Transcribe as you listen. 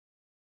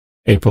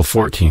April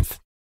 14th,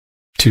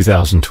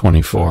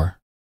 2024,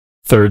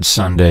 third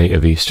Sunday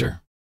of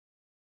Easter.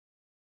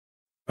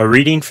 A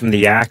reading from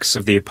the Acts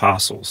of the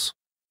Apostles.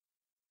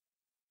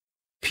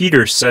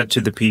 Peter said to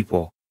the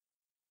people,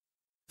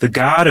 "The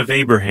God of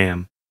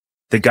Abraham,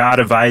 the God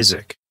of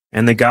Isaac,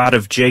 and the God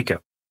of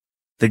Jacob,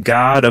 the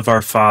God of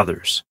our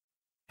fathers,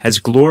 has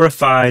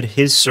glorified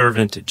his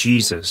servant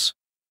Jesus,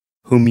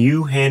 whom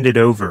you handed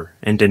over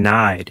and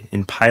denied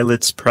in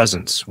Pilate's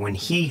presence when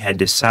he had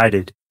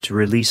decided to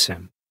release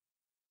him.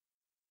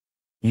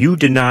 You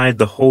denied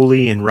the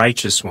Holy and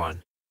Righteous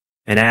One,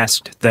 and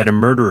asked that a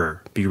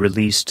murderer be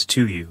released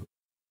to you.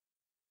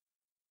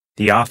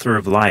 The author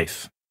of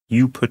life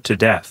you put to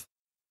death,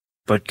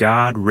 but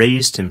God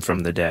raised him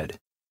from the dead.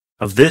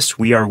 Of this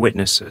we are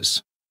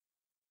witnesses.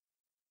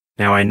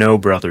 Now I know,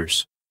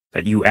 brothers,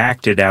 that you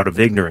acted out of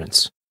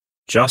ignorance,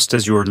 just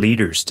as your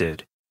leaders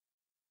did.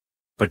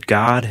 But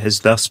God has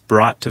thus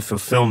brought to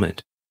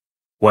fulfillment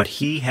what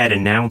he had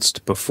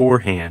announced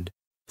beforehand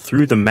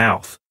through the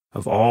mouth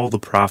of all the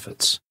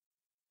prophets,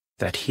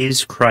 that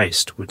his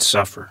Christ would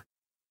suffer.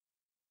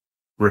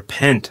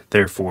 Repent,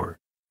 therefore,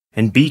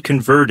 and be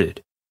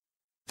converted,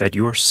 that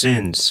your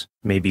sins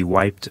may be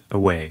wiped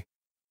away."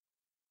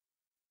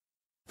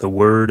 The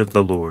word of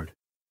the Lord.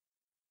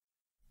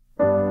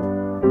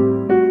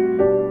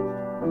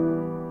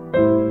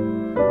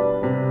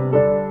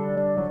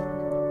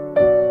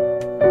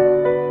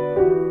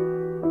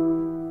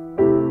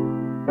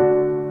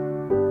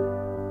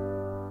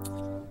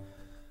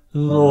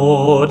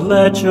 Lord,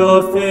 let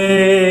your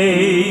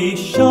face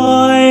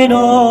shine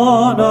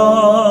on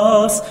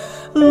us.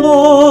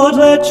 Lord,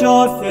 let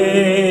your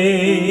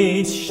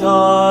face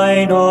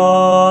shine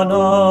on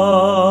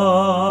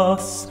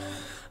us.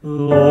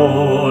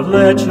 Lord,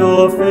 let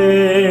your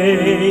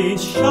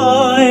face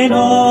shine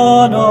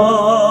on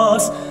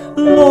us.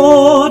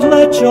 Lord,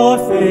 let your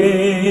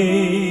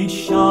face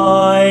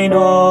shine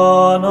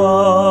on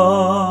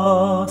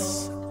us.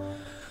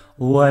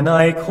 When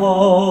I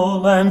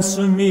call,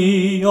 answer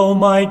me, O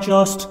my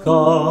just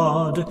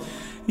God.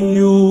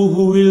 You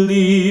who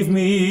relieve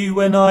me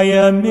when I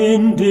am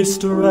in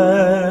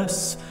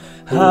distress,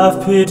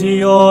 have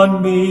pity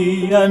on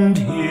me and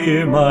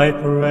hear my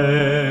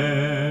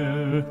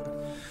prayer.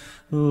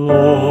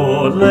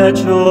 Lord, let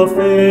your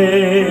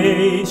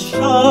face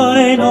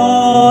shine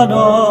on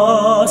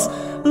us.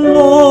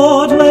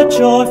 Lord, let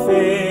your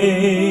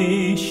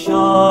face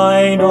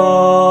shine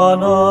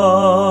on us.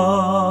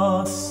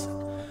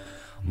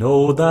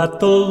 Know that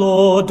the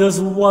Lord does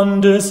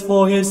wonders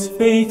for his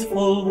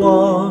faithful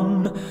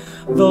one.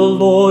 The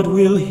Lord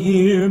will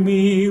hear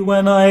me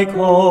when I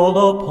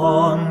call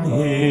upon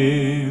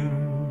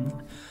him.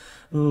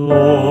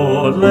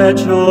 Lord, let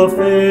your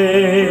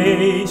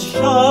face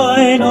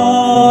shine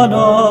on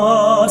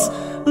us.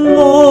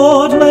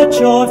 Lord, let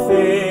your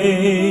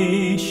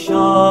face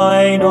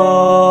shine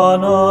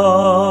on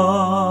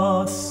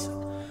us.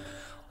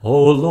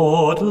 O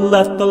Lord,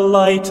 let the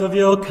light of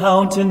your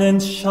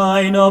countenance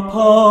shine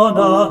upon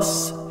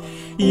us.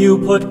 You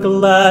put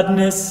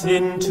gladness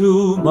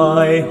into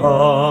my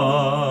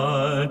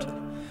heart.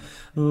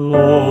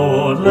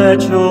 Lord,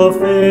 let your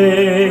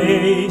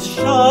face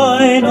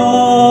shine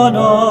on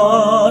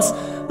us.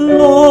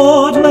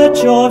 Lord,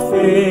 let your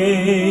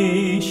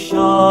face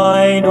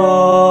shine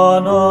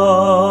on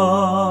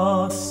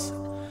us.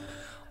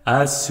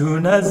 As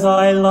soon as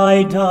I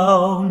lie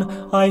down,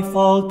 I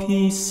fall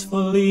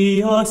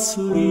peacefully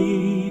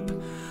asleep.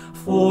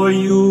 For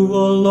you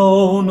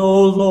alone,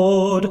 O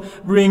Lord,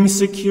 bring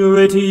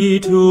security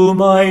to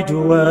my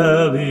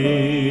dwelling.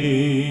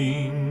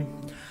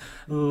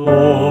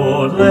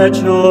 Lord, let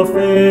your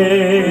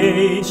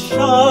face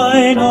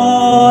shine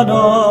on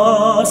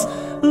us.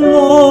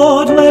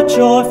 Lord, let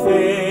your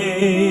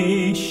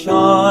face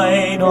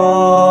shine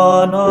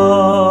on us.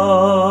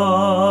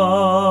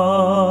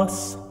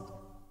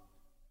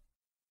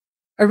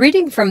 A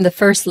reading from the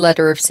first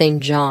letter of St.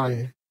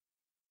 John.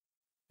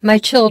 My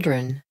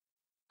children,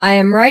 I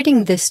am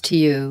writing this to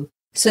you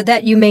so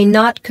that you may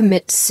not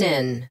commit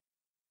sin.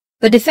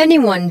 But if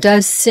anyone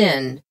does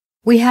sin,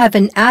 we have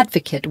an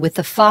advocate with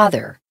the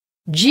Father,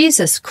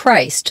 Jesus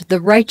Christ,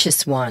 the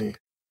Righteous One.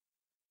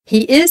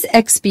 He is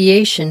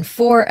expiation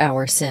for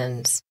our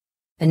sins,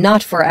 and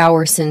not for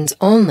our sins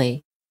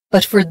only,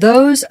 but for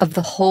those of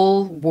the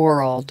whole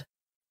world.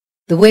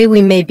 The way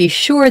we may be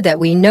sure that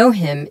we know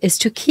him is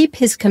to keep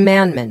his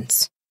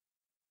commandments.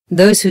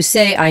 Those who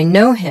say, "I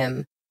know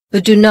him,"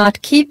 but do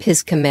not keep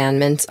his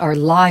commandments are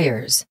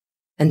liars,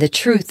 and the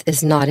truth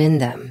is not in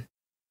them.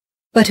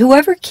 But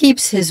whoever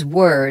keeps his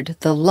word,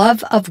 the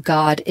love of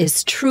God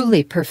is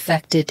truly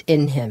perfected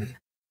in him.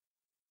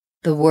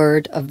 The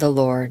word of the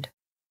Lord.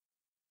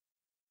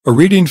 A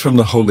reading from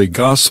the Holy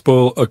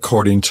Gospel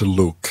according to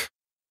Luke.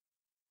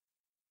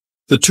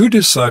 The two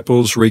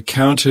disciples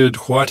recounted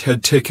what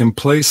had taken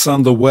place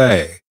on the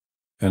way,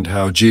 and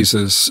how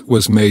Jesus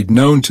was made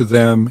known to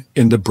them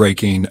in the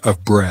breaking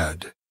of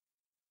bread.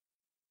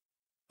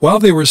 While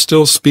they were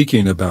still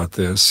speaking about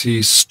this,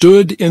 he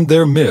stood in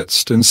their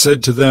midst and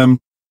said to them,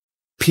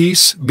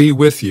 "Peace be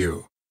with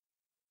you."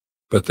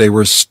 but they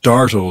were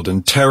startled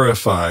and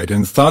terrified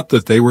and thought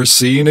that they were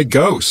seeing a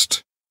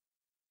ghost.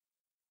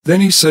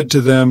 Then he said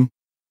to them,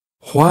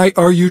 "Why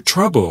are you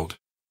troubled,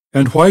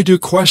 and why do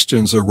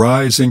questions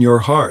arise in your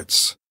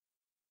hearts?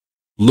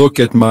 Look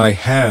at my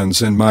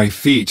hands and my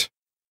feet,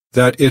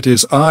 that it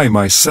is I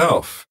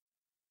myself.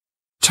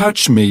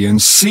 Touch me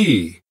and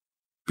see,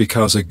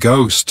 because a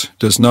ghost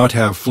does not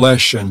have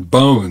flesh and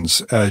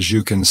bones, as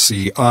you can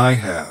see I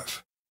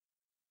have."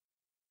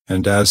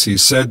 And as he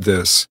said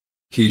this,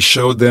 he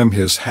showed them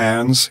his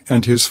hands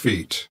and his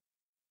feet.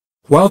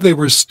 While they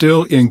were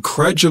still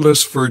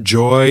incredulous for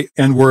joy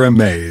and were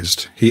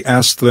amazed, he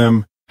asked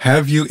them,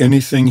 "Have you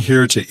anything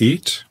here to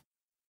eat?"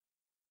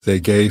 They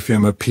gave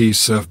him a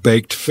piece of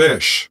baked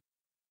fish.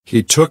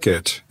 He took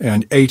it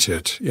and ate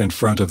it in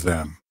front of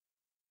them.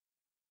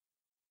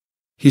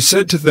 He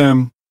said to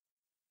them,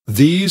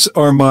 "These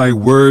are my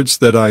words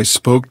that I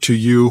spoke to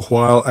you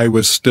while I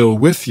was still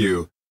with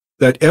you,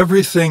 that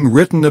everything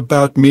written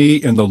about me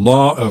in the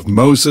law of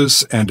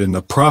Moses and in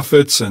the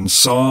prophets and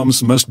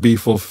Psalms must be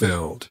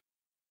fulfilled."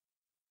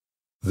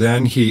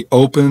 Then he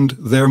opened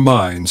their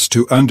minds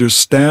to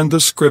understand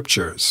the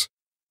Scriptures.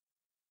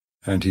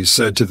 And he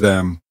said to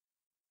them,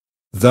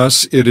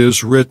 "Thus it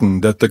is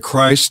written that the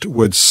Christ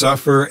would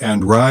suffer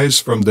and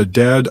rise from the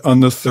dead on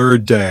the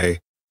third day,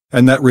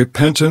 and that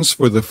repentance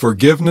for the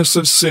forgiveness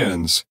of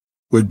sins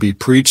would be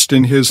preached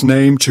in his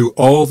name to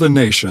all the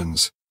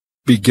nations,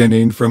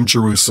 beginning from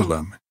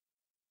Jerusalem.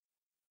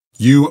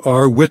 You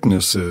are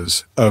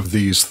witnesses of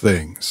these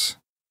things."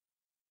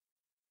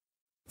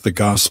 The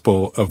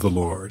Gospel of the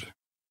Lord.